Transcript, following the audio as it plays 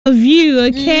of you,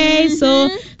 okay? So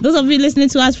those of you listening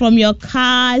to us from your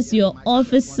cars, your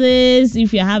offices,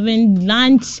 if you're having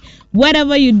lunch,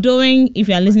 whatever you're doing, if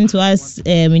you're listening to us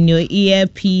in your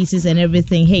earpieces and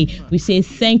everything, hey, we say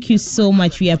thank you so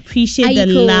much. We appreciate the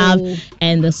love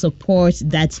and the support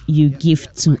that you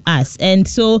give to us. And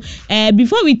so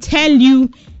before we tell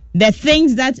you the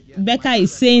things that Becca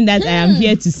is saying that I am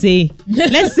here to say,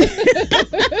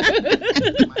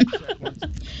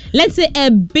 let's say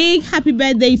a big happy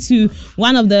birthday to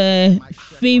one of the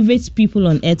favorite people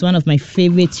on earth, one of my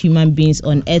favorite human beings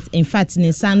on earth. In fact,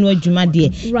 Nisanwa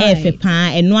Jumadi,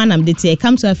 and one I'm the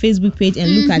come to our Facebook page and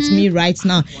look at me right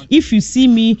now. If you see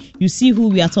me, you see who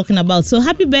we are talking about. So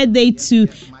happy birthday to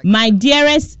my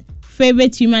dearest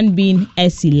favorite human being,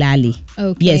 Esilali.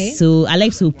 Okay. Yes, so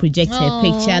Alex will project her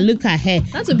picture. Look at her.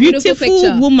 That's a beautiful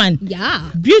picture. Woman. Yeah.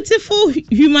 Beautiful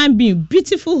human being.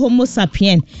 Beautiful Homo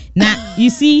sapien. Now, you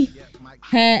see,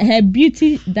 her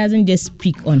beauty doesn't just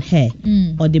speak on her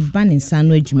or the band in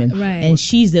Sandwich. Right. And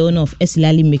she's the owner of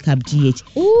Esilali Makeup GH.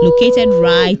 Ooh. Located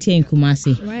right here in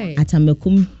Kumasi. Right. At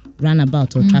Amekum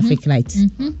roundabout or traffic light.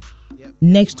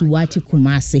 Next to Wati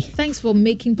Kumasi. Thanks for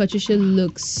making Patricia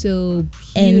look so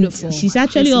beautiful. And she's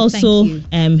actually also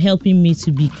helping me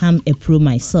to become a pro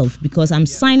myself, because I'm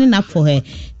signing up for her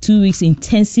 2 weeks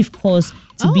intensive course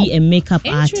to be a makeup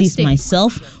artist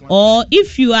myself. Or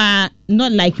if you are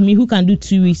not like me who can do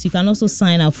 2 weeks, you can also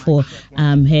sign up for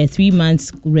her 3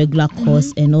 months regular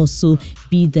course and also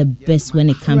be the best when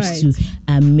it comes to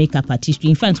makeup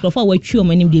artistry. In fact, for what you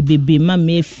name the baby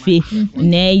mama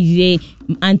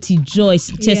Auntie Joyce,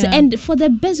 and for the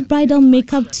best bridal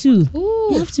makeup too. Ooh.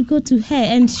 You have to go to her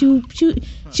and she'll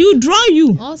draw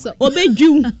you. Awesome. Obey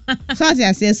you.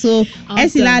 So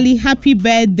Esilali, happy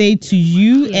birthday to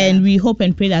you, and we hope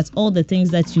and pray that all the things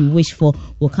that you wish for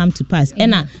will come to pass.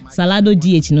 Ena Salado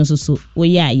DH no so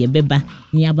ye beba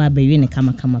nyaba be ne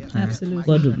kama pa. Absolutely.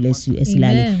 God will bless you,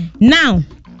 Esilali. Now,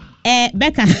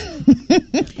 Becca.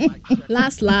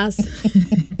 last.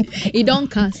 You don't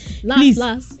cast.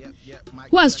 Last.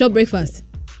 Who has short breakfast?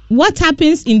 What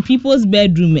happens in people's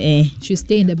bedroom? Should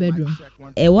stay in the bedroom.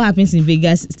 What happens in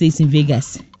Vegas stays in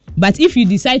Vegas. But if you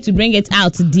decide to bring it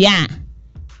out there,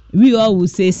 we all will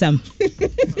say some.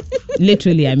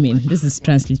 Literally, I mean, this is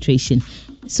transliteration.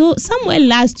 So somewhere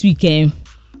last week,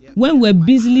 when we're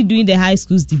busily doing the high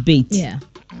schools debate,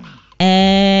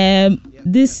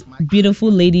 this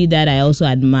beautiful lady that I also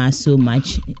admire so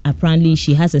much, apparently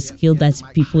she has a skill that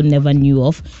people never knew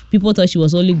of. People thought she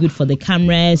was only good for the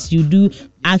cameras. You do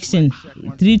action,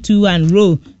 3, 2, 1,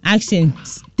 roll, action,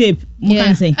 tape.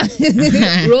 Roll tape,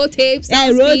 roll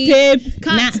tape,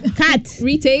 cut,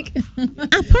 retake.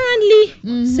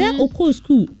 Apparently, say Oko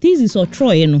school, this is a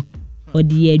Troy, you know, or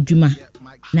the Juma.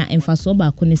 Now, in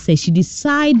Fasoba Kone said she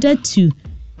decided to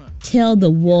tell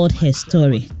the world her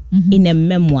story in a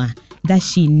memoir that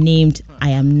she named I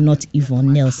Am Not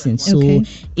Yvonne Nelson. So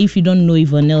if you don't know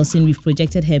Yvonne Nelson, we've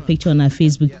projected her picture on our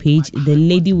Facebook page. The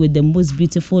lady with the most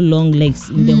beautiful long legs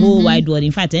in the whole wide world.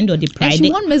 In fact, end of the Pride. And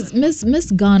she won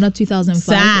Miss Ghana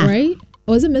 2005, right?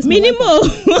 Or was it Miss Minimal?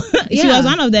 She was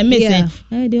one of the Miss. Yeah.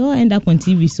 They all end up on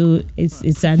TV, so it's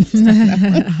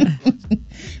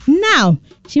Now,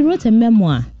 she wrote a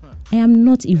memoir, I Am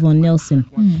Not Yvonne Nelson.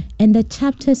 And the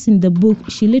chapters in the book,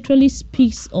 she literally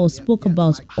speaks or spoke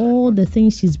about all the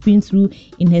things she's been through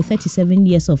in her 37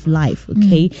 years of life.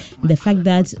 Okay. The fact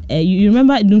that you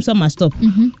remember Dumsa Must Stop,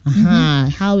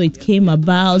 how it came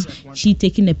about, she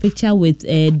taking a picture with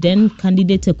then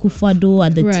candidate Akufo-Addo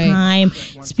at the time,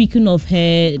 speaking of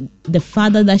the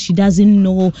father that she doesn't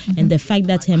know, and the fact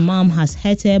that her mom has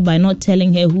hurt her by not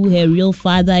telling her who her real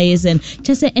father is, and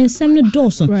just and Samuel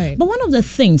Dawson. But one of the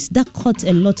things that caught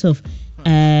a lot of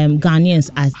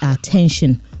Ghanaians'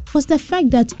 attention was the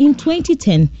fact that in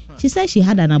 2010 she said she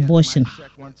had an abortion.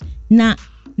 Now,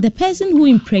 the person who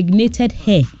impregnated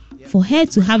her for her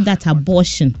to have that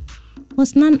abortion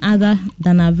was none other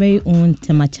than our very own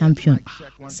Tema champion,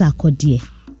 Sarkodie,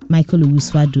 Michael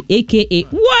Owusu-Addo, aka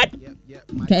what?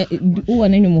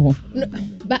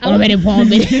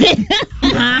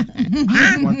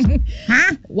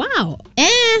 Wow.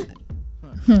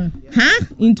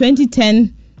 In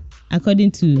 2010,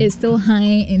 according to... It's still high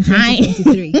in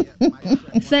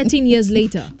 2023. 13 years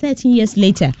later. 13 years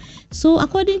later. So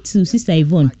according to Sister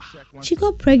Yvonne, she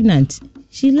got pregnant.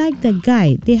 She liked the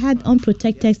guy. They had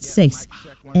unprotected sex.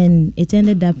 And it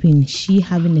ended up in she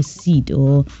having a seed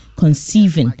or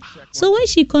conceiving. So when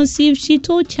she conceived, she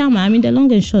told Chama, I mean the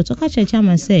long and short,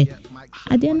 Chama said,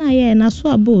 Adena,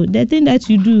 the thing that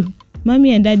you do,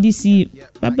 Mommy and Daddy see,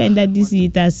 Papa and Daddy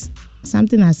see,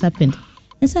 something has happened.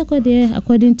 And so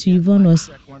according to Yvonne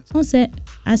also,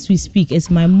 as we speak,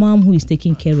 it's my mom who is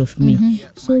taking care of me.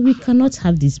 So we cannot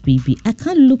have this baby. I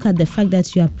can't look at the fact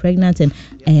that you are pregnant and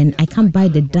I can't buy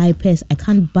the diapers, I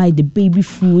can't buy the baby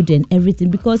food and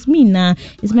everything, because me now,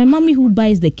 it's my mommy who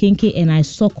buys the kinky and I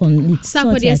suck on it.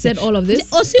 Somebody said all of this.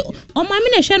 Oh, see, on my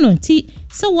ministry,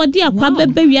 so what dear,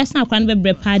 madam,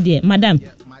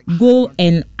 go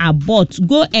and abort,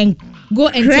 go and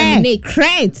terminate.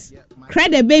 Cry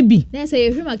the baby. They say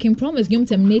if I can promise you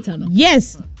terminator. No?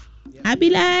 Yes. I be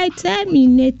like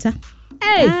terminator.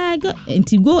 Hey, I go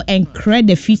and cry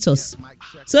the fetus.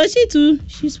 So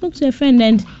she spoke to a friend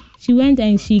and she went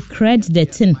and she cried the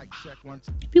thing.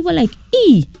 People like,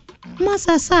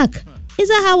 Master Sack, is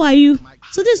that how are you?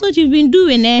 So this is what you've been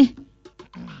doing, eh?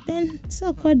 Then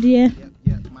Sako dear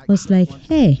was like,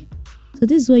 hey, so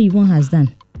this is what Yvonne has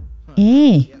done.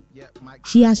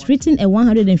 She has written a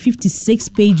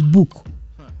 156-page book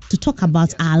to talk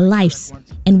about our lives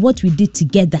and what we did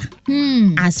together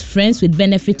as friends with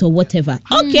benefit or whatever.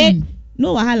 Okay,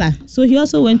 no wahala. So he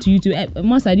also went to YouTube.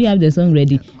 Master, do you have the song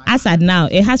ready? As at now,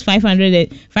 it has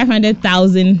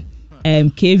 500,000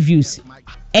 K views.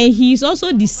 And he's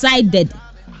also decided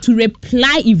to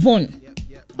reply Yvonne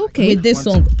with this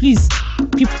song. Please,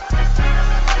 people.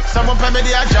 Someone pay me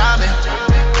the jamming.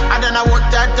 I don't know what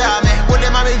that damn. Would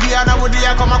they mommy here and would they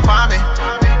come and call me?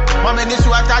 Mommy this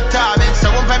what that time.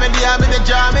 Someone pay me the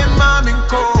jamming, mommy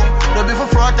cool. No be for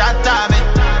fraud that time.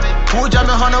 Who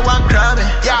jamming 101 cramming?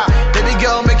 Yeah, baby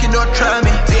girl make you not try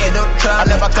me. Yeah, don't try. I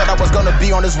never thought I was gonna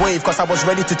be on this wave, cause I was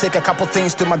ready to take a couple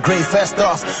things to my grave. First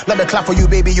off, let me clap for you,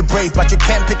 baby, you brave, but you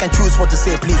can't pick and choose what to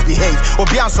say. Please behave. Or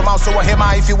be on some out, so I hear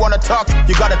my. If you wanna talk,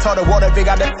 you gotta tell the world every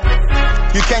gotta.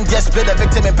 You can't just play the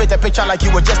victim and paint a picture like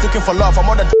you were just looking for love. I'm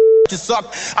on the you suck.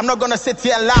 I'm not gonna sit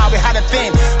here and lie, we had a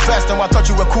thing. First time I thought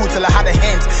you were cool till I had a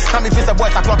hint. Now me face the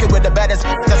boys I clock it with the baddest.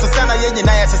 Just a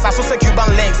I so say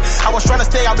Cuban links. I was trying to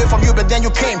stay away from you, but then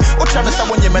you came. Oh, Travis,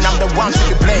 when you man, I'm the one to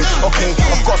be blamed. Okay,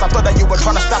 of course, I thought that you were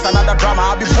trying to start another drama.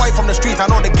 I'll be boy from the streets,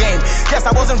 I know the game. Yes,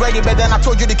 I wasn't ready, but then I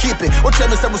told you to keep it. Oh,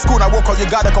 Travis said with school, I woke up, you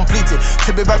gotta complete it.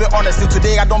 To be very honest,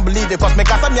 today I don't believe it. Cause me,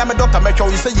 I'm a doctor,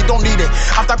 Metro, you say you don't need it.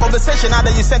 After conversation, now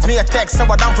that you sent me a text, so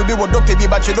I down to be with Dr.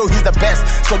 B, but you know he's the best.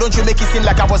 So don't you make it seem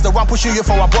like I was the one pushing you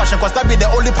for abortion, cause that be the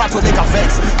only part will make a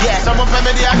vex. Yeah, someone pay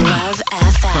me the Love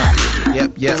FM.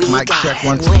 Yep, mic check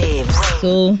one.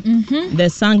 So the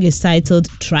song is titled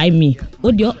 "Try Me."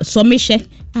 Audio Somishe.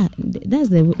 That's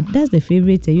the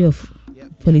favorite of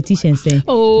politicians. They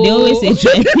always say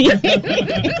 "Try Me."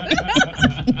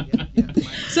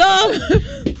 So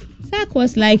Sak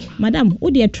was like, "Madam, oh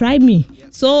dear, try me."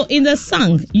 So in the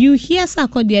song, you hear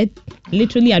Sako there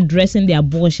literally addressing the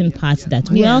abortion part. That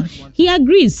well, he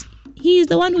agrees. He is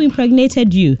the one who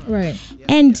impregnated you, right?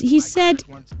 And he said,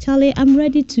 "Charlie, I'm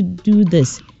ready to do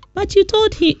this." But you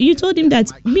told him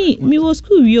that me was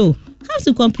school, yo have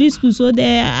to complete school, so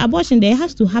the abortion there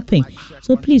has to happen.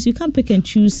 So please, you can't pick and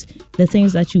choose the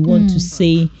things that you want to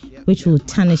say, which will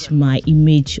tarnish my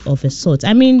image of a sort.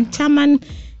 I mean, Chairman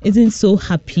isn't so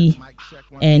happy,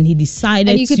 and he decided.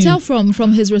 And you could tell from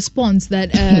his response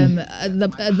that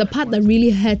the part that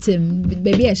really hurt him,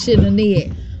 maybe I shouldn't know.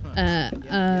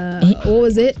 What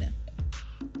was it?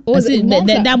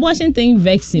 The abortion thing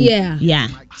vexed him. Yeah.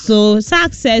 So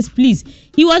Sak says, please,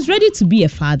 he was ready to be a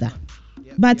father,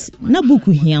 but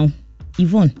Nabuku here,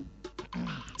 Yvonne.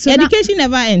 So education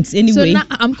never ends anyway. So now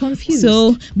I'm confused.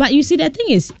 So, but you see, the thing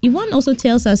is, Yvonne also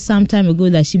tells us some time ago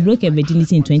that she broke her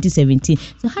virginity in 2017.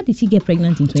 So how did she get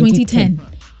pregnant in 2010?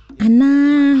 And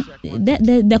now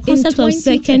the concept of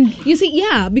second. You see,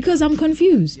 yeah, because I'm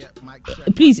confused.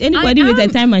 Please, anybody with a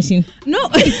time machine? No.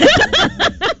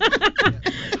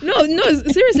 No,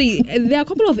 seriously, there are a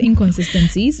couple of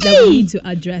inconsistencies that we need to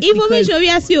address. Information we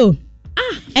ask you.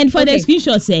 And for the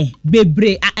screenshots,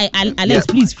 Bebre, Alex,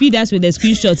 please feed us with the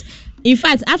screenshots. In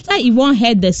fact, after Yvonne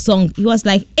heard the song, he was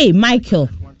like, "Hey, Michael,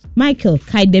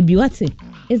 Kai Debuati,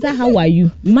 is that how are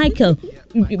you, Michael?"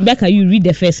 Becca, you read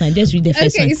the first one. Just read the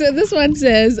first one. Okay, so this one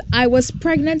says, I was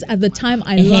pregnant at the time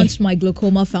I launched my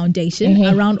glaucoma foundation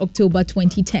around October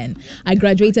 2010. I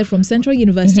graduated from Central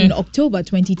University in October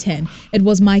 2010. It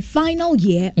was my final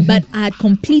year, but I had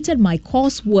completed my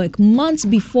coursework months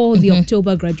before the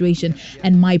October graduation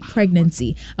and my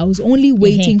pregnancy. I was only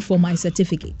waiting for my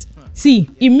certificate. See,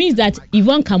 it means that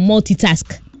Yvonne can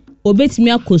multitask.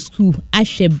 Obetimi ako school,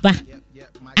 asheba,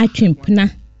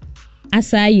 achempna.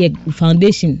 as a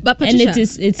foundation. But Patricia, and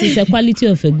it is a quality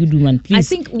of a good woman. Please, I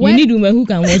think you need women who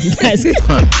can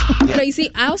multitask. No, you see,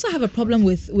 I also have a problem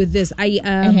with this.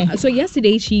 So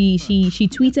yesterday she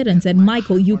tweeted and said,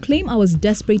 Michael, you claim I was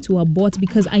desperate to abort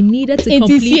because I needed to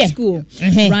complete school.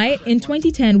 Right? In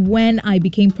 2010, when I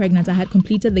became pregnant, I had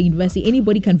completed the university.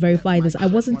 Anybody can verify this. I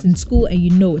wasn't in school and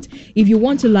you know it. If you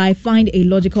want to lie, find a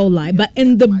logical lie. But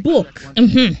in the book,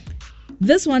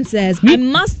 this one says, I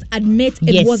must admit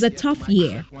it was a tough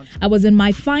year. I was in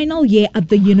my final year at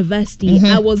the university.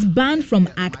 I was banned from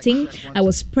acting. I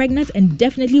was pregnant and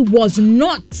definitely was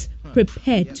not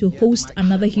prepared to host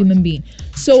another human being.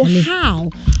 So how?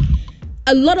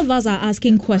 A lot of us are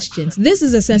asking questions. This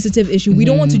is a sensitive issue. We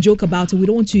don't want to joke about it. We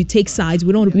don't want to take sides.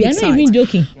 We don't want to pick sides. We are not even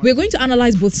joking. We're going to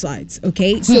analyze both sides,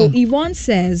 okay? So Yvonne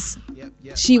says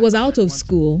she was out of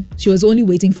school. She was only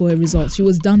waiting for her results. She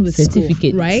was done with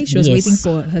certificate, school, right? She was waiting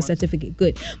for her certificate.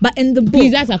 Good. But in the book...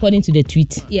 Please, that's according to the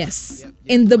tweet. Yes.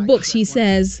 In the book, she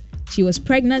says she was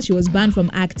pregnant, she was banned from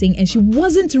acting, and she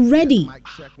wasn't ready.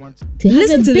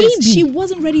 Listen to this. She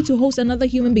wasn't ready to host another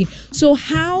human being. So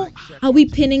how are we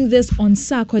pinning this on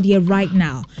Sarkodie right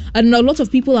now? And a lot of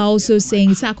people are also saying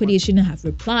Sarkodie shouldn't have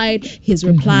replied. His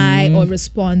reply or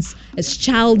response is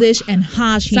childish and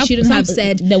harsh. He shouldn't have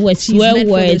said there were swear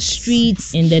words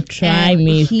streets in the try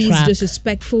me he's trap.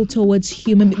 Disrespectful towards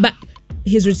human, but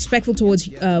he's respectful towards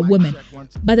women.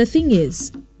 But the thing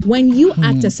is, when you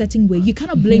act a certain way, you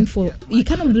cannot blame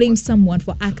someone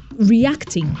for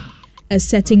reacting a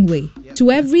certain way.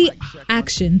 To every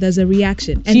action, there's a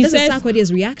reaction, and this is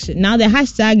Sarkodie's reaction. Now the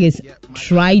hashtag is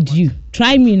tried you,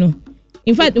 try me, no.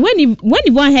 In fact, when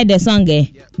Yvonne heard the song, the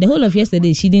whole of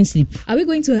yesterday she didn't sleep. Are we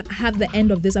going to have the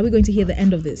end of this? Are we going to hear the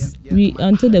end of this?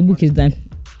 Until the book is done.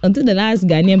 Until the last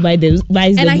Ghanaian buys the book.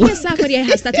 And I hear Sarkodie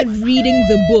has started reading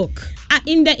the book.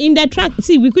 In the track,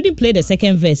 see, we couldn't play the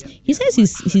second verse. He says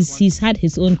he's had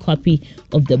his own copy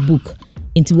of the book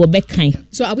into Wobekine.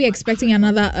 So are we expecting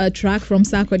another track from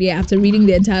Sarkodie after reading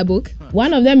the entire book?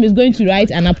 One of them is going to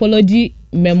write an apology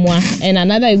memoir, and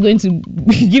another is going to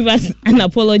give us an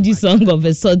apology song of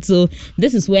a sort. So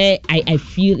this is where I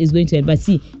feel is going to end. But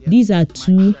see, these are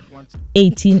 2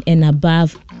 18 and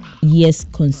above years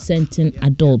consenting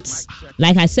adults.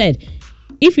 Like I said,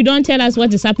 if you don't tell us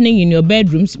what is happening in your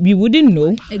bedrooms, we wouldn't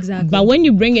know. Exactly. But when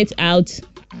you bring it out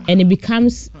and it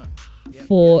becomes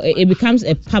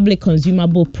a public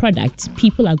consumable product,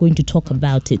 people are going to talk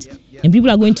about it, and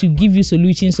people are going to give you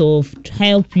solutions or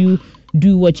help you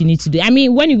do what you need to do. I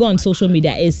mean, when you go on social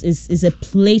media, it's a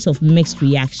plate of mixed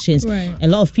reactions. Right. A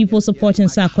lot of people supporting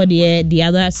Sarkodie, the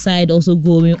other side also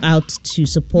going out to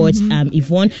support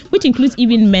Yvonne, which includes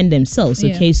even men themselves.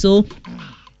 Okay, Yeah. so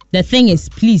the thing is,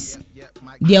 please,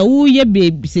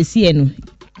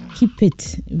 keep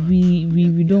it.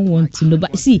 We don't want to know.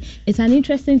 But see, it's an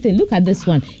interesting thing. Look at this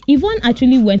one. Yvonne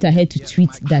actually went ahead to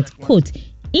tweet that, quote,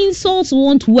 "Insults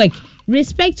won't work.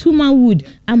 Respect humanhood.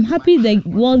 I'm happy the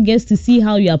world gets to see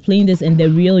how you are playing this and the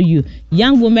real you.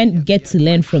 Young women get to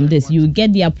learn from this. You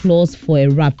get the applause for a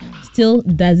rap. Still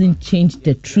doesn't change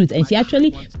the truth." And she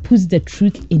actually puts the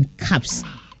truth in caps.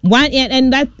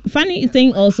 And that funny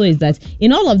thing also is that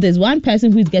in all of this, one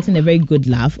person who is getting a very good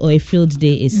laugh or a field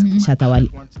day is Shatawale.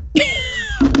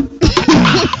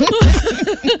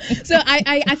 So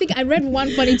I think I read one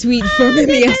funny tweet from him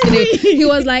yesterday. He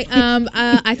was like,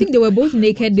 I think they were both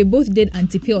naked. They both did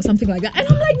Antipe or something like that. And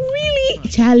I'm like, really?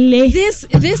 Charlie. This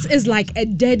is like a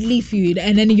deadly feud,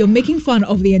 and then you're making fun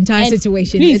of the entire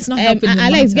situation. Please, it's not happening.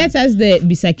 Alex, get us the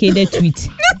Bisakede tweet.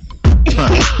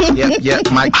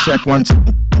 Yep. Mic check 1 2.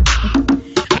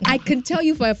 I can tell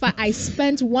you for a fact, I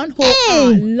spent one whole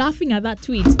hour laughing at that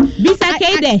tweet.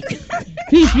 Bisakede.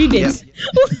 Please read it.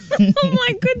 Oh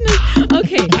my goodness.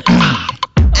 Okay.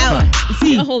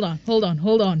 See. Hold on.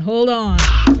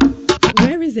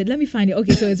 Where is it? Let me find it.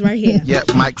 Okay, so it's right here. Yeah,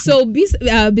 Mike. So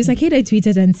Bisakede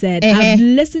tweeted and said, I've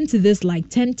listened to this like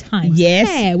 10 times. Yes.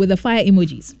 Yeah, with the fire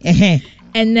emojis.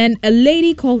 And then a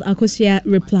lady called Akosia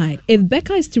replied, "If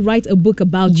Becca is to write a book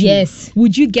about you,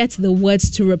 would you get the words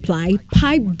to reply?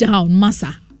 Pipe down,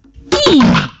 Massa."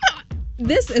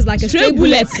 This is like a straight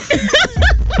bullet.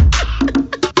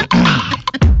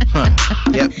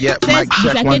 Yep. Mic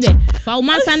check 1 2.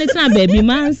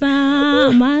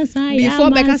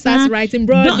 Before Becca starts writing,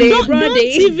 broad day. Don't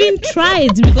even try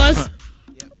it, because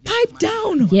pipe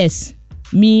down. Yes.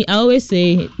 Me, I always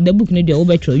say the book need the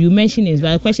overture. You mention it,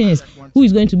 but the question is, who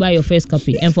is going to buy your first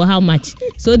copy and for how much?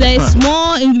 So there is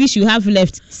small English you have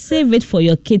left. Save it for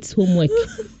your kids' homework.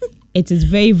 It is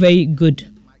very, very good.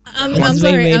 I'm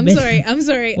sorry.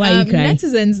 Why are you crying?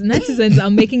 Netizens are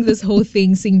making this whole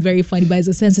thing seem very funny, but it's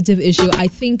a sensitive issue. I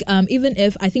think even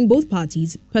if I think both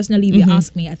parties, personally, if you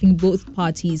ask me, I think both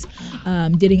parties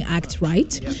didn't act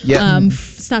right. Yeah.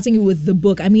 Starting with the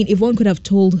book, I mean, Yvonne could have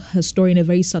told her story in a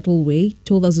very subtle way,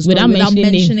 told us the story without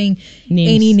mentioning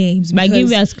any names. By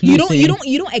giving us clues.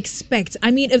 You don't expect.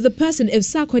 I mean, if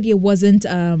Sarkodie wasn't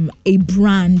a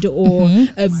brand or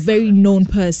a very known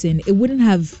person, it wouldn't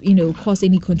have caused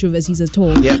any controversies at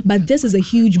all. Yeah. But this is a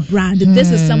huge brand.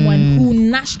 This is someone who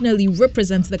nationally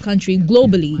represents the country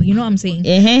globally. You know what I'm saying?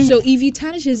 So if you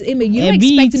tarnish his image, you don't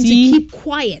expect him to keep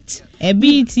quiet. A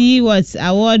BET was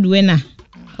award winner.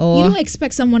 You don't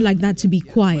expect someone like that to be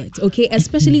quiet, okay?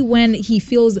 Especially when he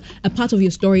feels a part of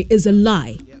your story is a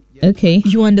lie. Okay.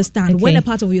 You understand? Okay. When a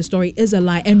part of your story is a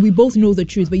lie, and we both know the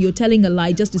truth, but you're telling a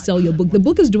lie just to sell your book. The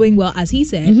book is doing well, as he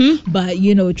said, but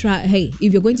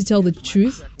if you're going to tell the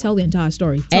truth, tell the entire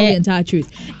story. Tell the entire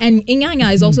truth. And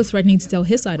Inyanya is also threatening to tell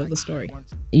his side of the story.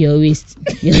 You're waste.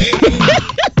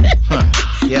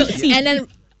 And then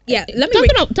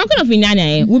talking of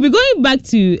Inyanya, we'll be going back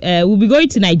to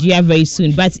Nigeria very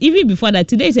soon. But even before that,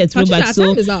 today is a throwback.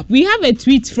 So we have a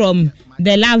tweet from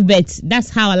the Lovebirds. That's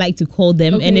how I like to call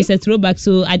them, and it's a throwback.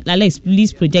 So Alex,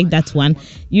 please project that one.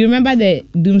 You remember the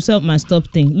Doomsop Must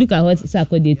Stop thing? Look at what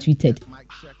Sarkodie tweeted.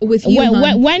 With you,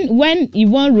 when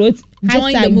Yvonne wrote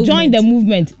join the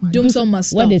movement, Doomsop Must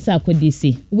Stop. What did Sarkodie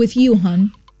say? With you,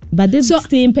 hon. But this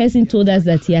same person told us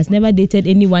that he has never dated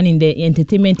anyone in the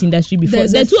entertainment industry before.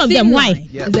 The two of them, why?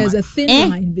 There's a thin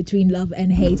line between love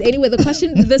and hate. Anyway, the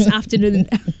question this afternoon...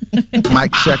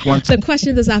 Mic check one. The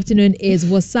question this afternoon is,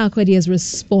 was Sarkodie's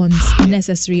response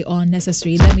necessary or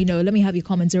unnecessary? Let me know. Let me have your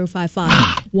comment.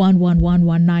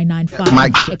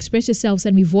 055-111-1995. Express yourself.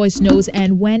 Send me voice notes.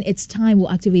 And when it's time, we'll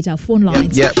activate our phone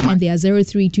lines. And they are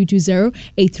 03220-835-96,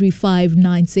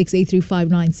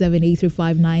 835-97,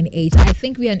 835-98. I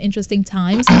think we are in interesting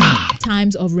times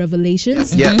of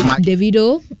revelations.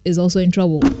 Davido is also in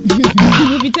trouble.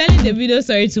 We'll be telling Davido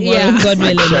sorry tomorrow, God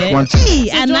willing.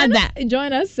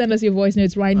 Join us. Send us your voice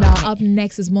notes right now. Up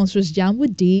next is Monstrous Jam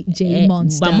with DJ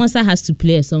Monster. But Monster has to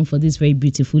play a song for this very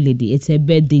beautiful lady. It's her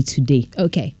birthday today.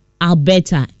 Okay.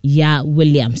 Alberta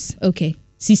Williams. Okay.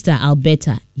 Sister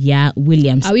Alberta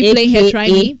Williams. Are we playing her Try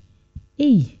Me?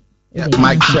 Hey.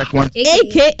 Mic check one.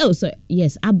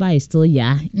 Yes, Abba is still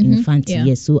Infanti.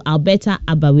 Yes, so Alberta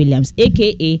Abba Williams,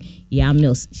 aka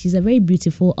Mills. She's a very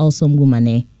beautiful, awesome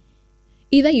woman.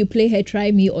 Either you play her Try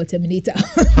Me or Terminator.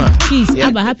 Please,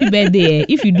 Abba, happy birthday.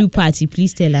 If you do party,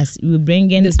 please tell us. We'll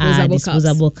bring in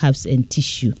disposable cups and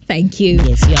tissue. Thank you.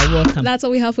 Yes, you are welcome. That's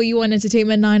all we have for you on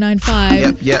Entertainment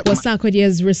 995. Was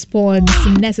Sarkodie's response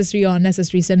necessary or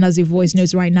unnecessary? Send us your voice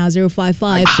notes right now.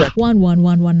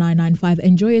 055-111-1995.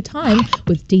 Enjoy your time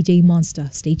with DJ Monster.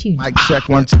 Stay tuned. Mic check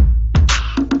one.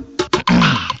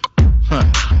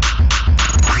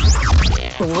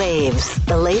 Waves,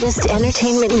 the latest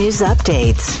entertainment news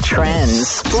updates, trends,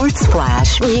 sports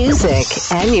flash, music,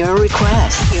 and your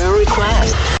request.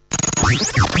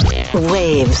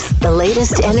 Waves, the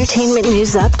latest entertainment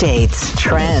news updates,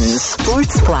 trends,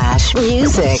 sports flash,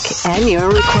 music, and your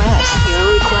request.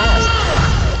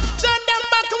 Send them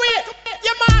back away.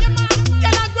 Yeah, man.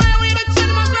 Get a grey with the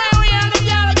cinema grey and the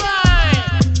yellow grey.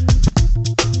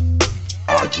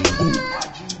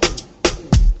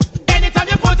 Anytime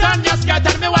you put on your skirt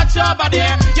and me watch your body,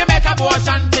 you make a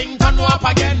motion thing turn up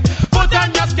again. Put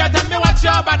on your skirt and me watch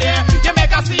your body, you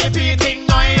make a CP thing.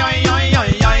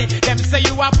 Them say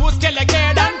you a puss killer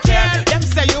girl, don't care. Them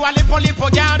say you a lipo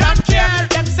girl, don't care.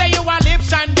 Them say you a lip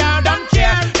shine girl, don't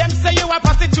care. Them say you a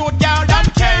prostitute girl,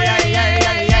 don't care.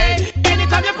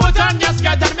 Anytime you put on your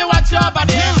skirt and me watch your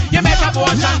body, you make a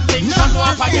motion thing turn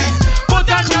up again. Put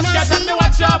on your skirt and me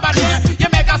watch your body, you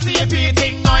make a CP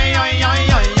thing.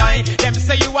 Them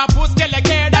say you a puss killer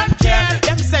girl, don't care.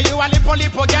 Them say you a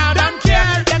lipo girl, don't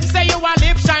care. Them say you a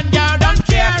lip shine girl, don't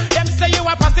care. Them say you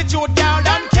a prostitute girl,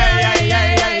 don't care.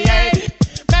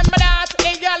 Remember that,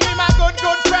 hey girl, me my good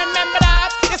friend. Remember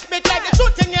that, it's me like the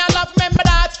truth in your love. Remember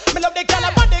that, me love the girl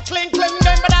about the cling.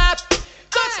 Remember that,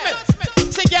 touch me.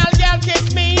 See girl kiss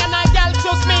me and a girl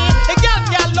choose me. The girl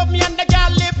love me and the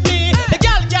girl lift me. The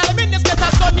girl in this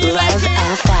better so me like it.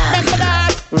 Remember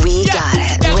that, we got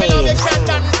it.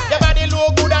 Your body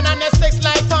look good and the sex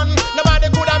like fun. Nobody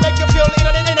could make you feel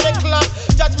in the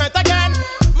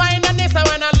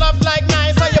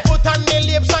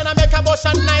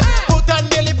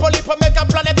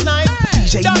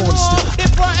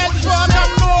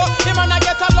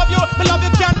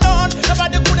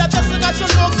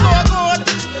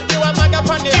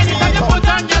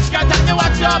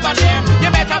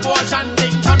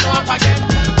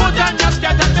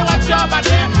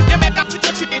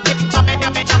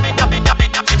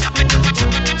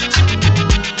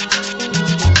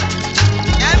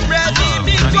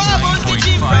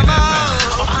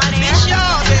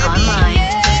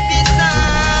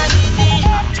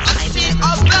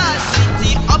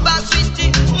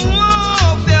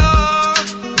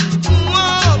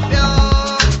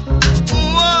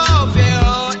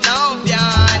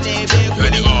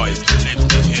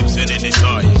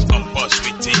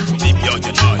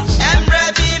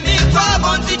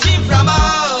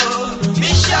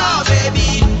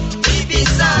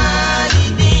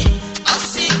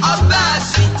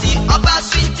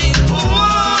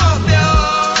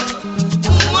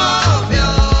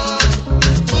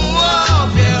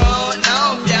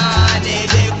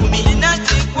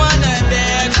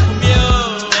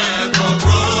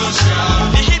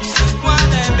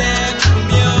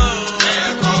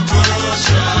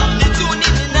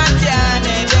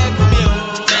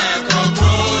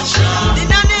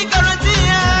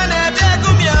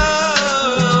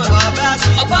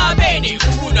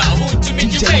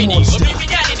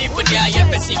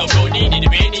passing of Ronin in the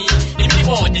rainy. The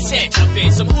people on the set of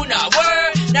face of Huna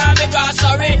word. Now I'm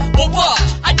sorry,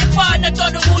 I define the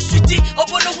Tono City,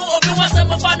 open the wall of the Western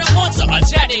Mafana Monster. I'm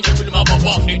chatting to my Bob,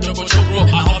 to go to grow.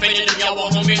 I have been in the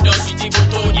home in the city, go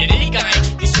to the guy.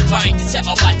 This is fine to set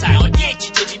up a time. Get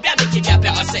you to the baby, get up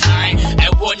and say, I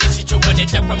want to see you when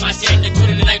it's from my side. To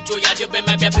the night to you, be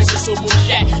my baby, so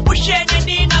much. We share the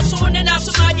Nina soon and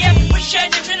as my dear. We share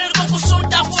the little so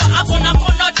that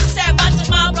I'm not to say, but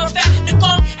my brother, the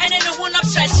call, and then the one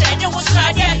upset, and you was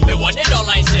trying. We wanted all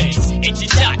I say. It's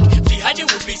dark, we had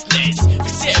it with business. We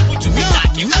said, we to be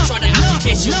dark, and we're trying to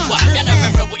application. Why? And I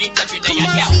remember we interviewed the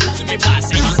account to me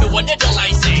passing. We wanted all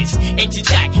I say. It's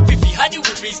dark, we had it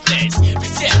with business. We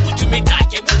said, we to me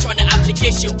dark, and we're trying to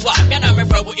application. Why? And I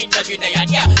remember we interviewed the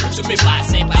account to me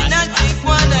passing.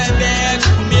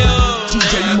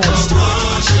 DJ Monster.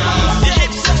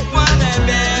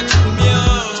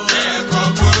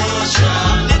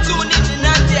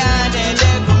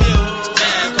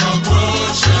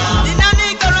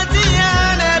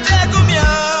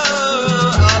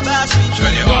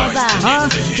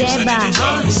 Deba,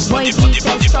 boy beat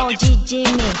so GG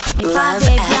me. If I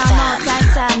baby I'm not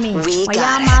that me. Why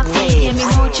am I feeling me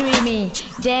motoring me?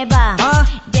 Deba,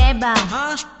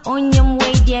 onyum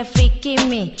way dear freaking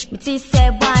me. It is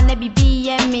said one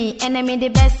BB me, enemy the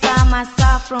best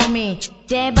myself from me.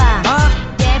 Deba,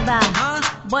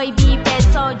 boy beat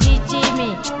so GG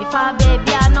me. If I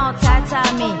baby I'm not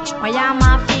that me. Why am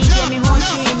I feeling me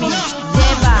motoring me?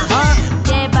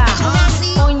 Deba,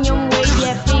 onyum way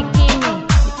dear freaking me.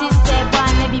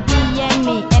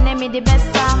 Enemy the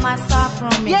best time I saw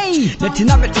from me. Yay! The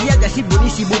Tinabeti ya si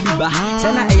bonisi bobiba.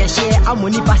 Sana eye share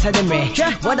amoni pasa de me.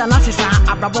 What an assisa,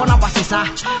 Abrabona basisa.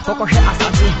 Koko he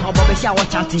asante, obobesia wa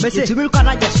chanting. Bese to milk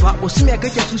na jeswa, osime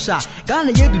keche susa.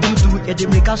 Gana ye dudu, e de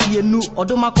meka su ye nu,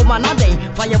 odoma koma na den.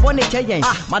 Fire bonne cheyen.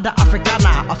 Mother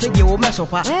Africana, afege wo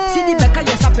mesopa. Sidi beka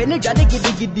ye sape ne jade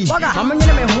gidi.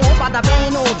 Amanyene me ho pada be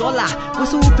no dollar.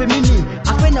 Kusu upe mini,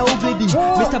 afena obledi.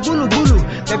 Mr. Bulu,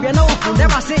 baby na ofu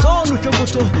never say. So no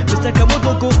chogoto, Mr.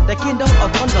 Kamodogo, the kingdom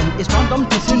of condom is random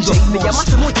to syndrome. Me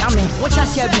yamatu mo chame, what ya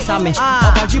share bisame.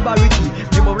 Obajiba Ricky,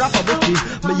 me mo rapa boki,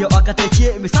 me yo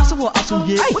akateche, me sasu wo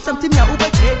asunye. What something ya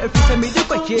ubeche, if you me do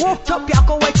kwache. Top ya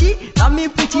ko wachi, na me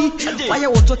pretty. Why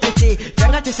you to tete,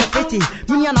 janga te sepeti.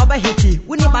 Munya na obeheti,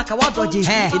 wuni baka wa doji. E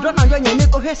don't know your name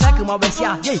ko he saku ma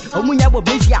besia. Ye, omunya bo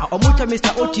besia, omucha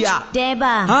Mr. Otia.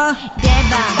 Deba,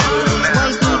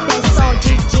 boy beat so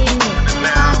GG me.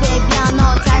 Baby I'm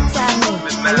not that me.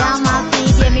 I am my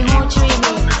feet, me more tree me.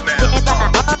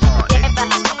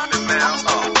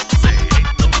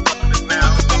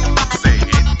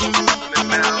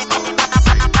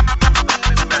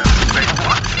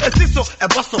 A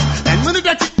bosso, and when you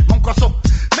get it, Moncoso,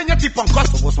 many people on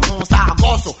Costo was on Star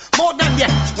Gosso. More than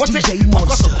yet, what's it?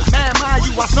 Moncoso, man,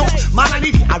 you are so, man, I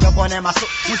need I rub on my soul.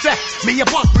 You said, me a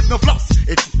boss with no flaws.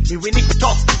 It's me, we need to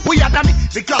talk. We are done it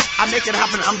because I make it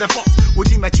happen, I'm the boss.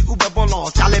 Would you make Uber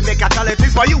Bolos? I'll make a talent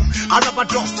things for you. I rubber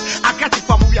drops. I got it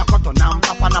from Uya Cotton. Now I'm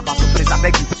Papa Naba, so please, I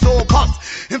beg you. So, boss,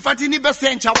 in fact, in the best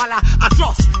sense, Chawala, I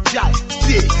trust. Jai,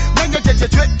 see, when you get your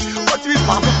trick, what you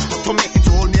found to me, it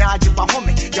told me I did for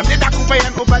homie. You made that coupe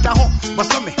and over the home, but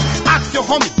some me, ask your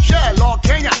homie, share Lord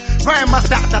Kenya, Prime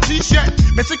Master, that t-shirt,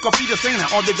 me sick of video singer,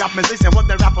 all the rap musician, what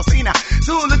the rapper singer.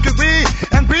 So look at me,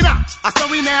 and Brina, I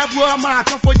saw we never were my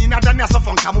comfort, you know, that's a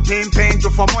fun, come pain, to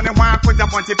for money, one put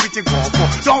up on the preaching for.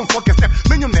 Don't focus them,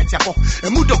 menu met yapo,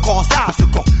 and Mudo calls out to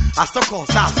go. I still call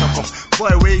out to go.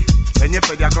 Boy, wait, and you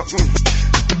put that go.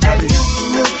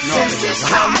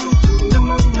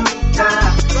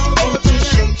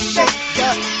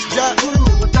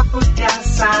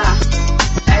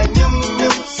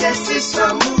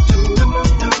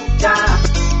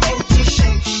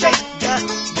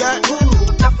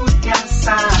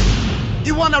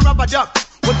 You wanna rubber duck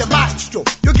with the maestro?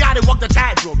 You gotta walk the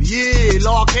tightrope. Yeah,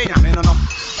 Lord Kenya, man, no.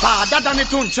 That done it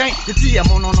to change the tea,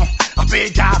 mono. I pay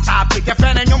just I pick a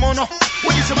fan and no mono.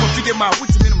 What is supposed to do, my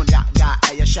what's the minimum that guy?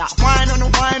 I shot. Why no?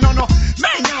 Man, now I'm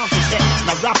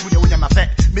rap with you with my fat.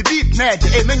 Me beat mad,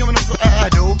 a menu so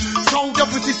do. So the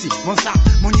pussy, Monsa,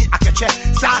 Moni, Akache,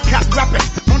 Saka, rapping,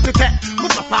 Montete,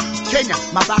 Mutapa, Kenya,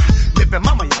 Maba, Lippe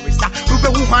Mama Yarista,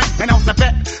 Ruben Wuhan, and I was a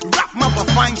bet. Rap Mama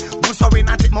fine, Musori,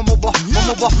 Nati, Momo,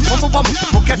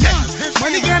 Mokete.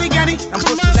 Money, Gani, I'm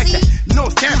so selected. No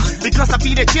stamp, because I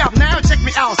beat a champ. Now check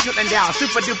me out, shoot and down.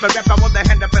 Super duper rapper with the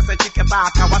hand of a chicken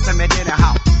back. I was a medina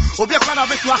how. Oh, be a part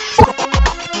of it.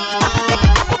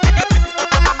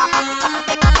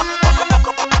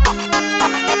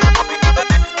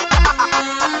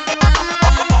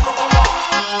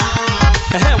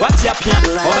 What's up here?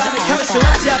 What's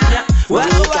up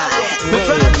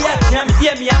here?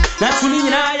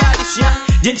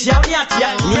 Didn't you have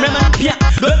you remember Pia?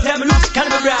 Don't tell me loose, can't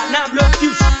be right, now blow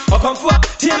fuse. Or come for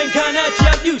Tim and Canada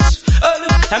abuse. Oh,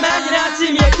 look, imagine I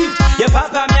see me a gift. Your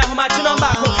papa, me, how much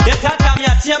number? Your tata, me,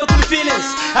 I see my good feelings.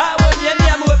 I will be a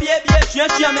baby, yes,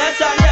 yes,